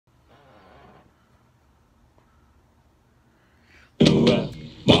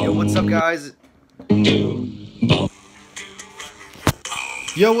Yo, what's up, guys?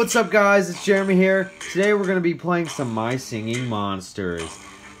 Yo, what's up, guys? It's Jeremy here. Today we're gonna be playing some My Singing Monsters.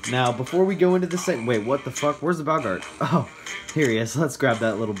 Now, before we go into the wait, what the fuck? Where's the Balgard? Oh, here he is. Let's grab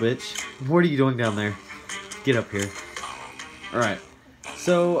that little bitch. What are you doing down there? Get up here. All right.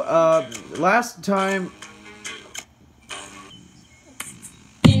 So, last time.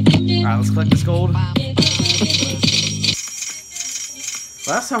 Alright, let's collect this gold.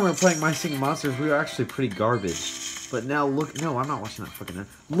 Last time we were playing My Singing Monsters, we were actually pretty garbage. But now look, no, I'm not watching that fucking.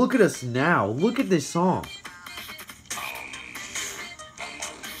 Look at us now. Look at this song.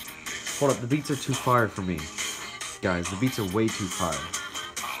 Hold up, the beats are too fire for me. Guys, the beats are way too fire.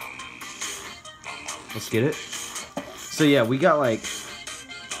 Let's get it. So yeah, we got like...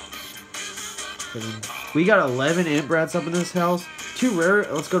 we got 11 imp rats up in this house. 2 rare.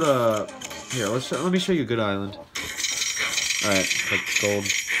 Let's go to... Here, let me show you a good island. Alright, click gold.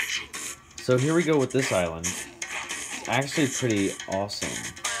 So here we go with this island. Actually pretty awesome.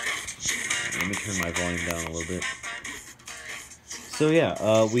 Let me turn my volume down a little bit. So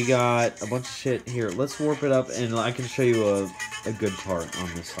yeah, we got a bunch of shit here. Let's warp it up and I can show you a good part on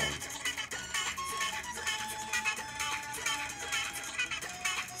this song.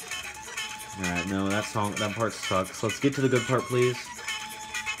 Alright, no, that part sucks. Let's get to the good part, please.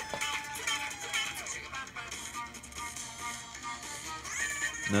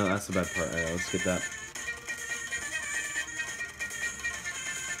 No, that's the bad part. Alright, let's get that.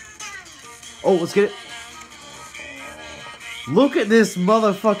 Oh, let's get it. Look at this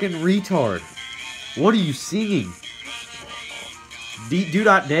motherfucking retard. What are you singing?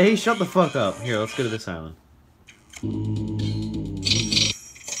 Do.day? Shut the fuck up. Here, let's go to this island.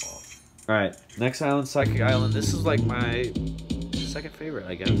 Alright, next island, Psychic Island. This is like my second favorite,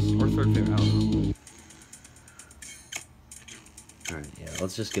 I guess. Or third favorite, I don't know. Alright, yeah,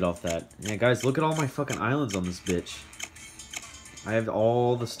 let's just get off that. Yeah, guys, look at all my fucking islands on this bitch. I have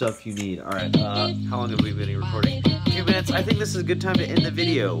all the stuff you need. Alright, how long have we been recording? 2 minutes. I think this is a good time to end the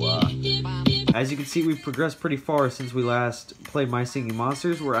video. As you can see, we've progressed pretty far since we last played My Singing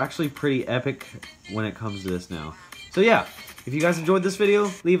Monsters. We're actually pretty epic when it comes to this now. So yeah, if you guys enjoyed this video,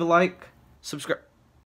 leave a like, subscribe.